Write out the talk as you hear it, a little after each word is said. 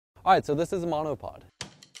All right, so this is a monopod.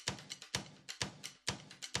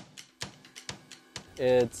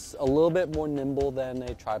 It's a little bit more nimble than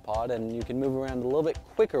a tripod, and you can move around a little bit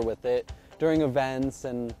quicker with it during events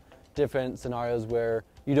and different scenarios where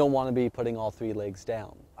you don't want to be putting all three legs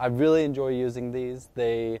down. I really enjoy using these.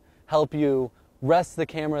 They help you rest the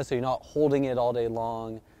camera so you're not holding it all day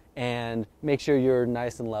long, and make sure you're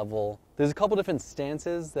nice and level. There's a couple different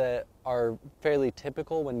stances that are fairly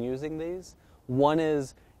typical when using these. One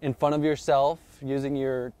is in front of yourself, using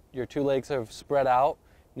your two legs sort of spread out,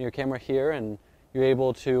 and your camera here, and you're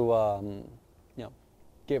able to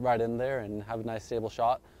get right in there and have a nice stable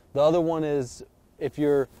shot. The other one is if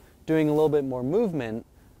you're doing a little bit more movement,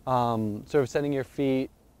 sort of setting your feet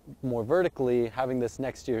more vertically, having this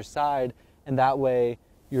next to your side, and that way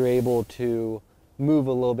you're able to move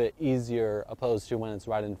a little bit easier opposed to when it's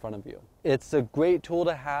right in front of you. It's a great tool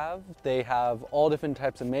to have. They have all different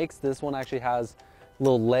types of makes. This one actually has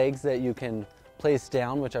little legs that you can place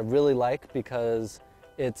down, which I really like because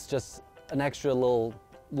it's just an extra little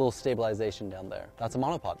stabilization down there. That's a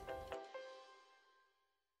monopod.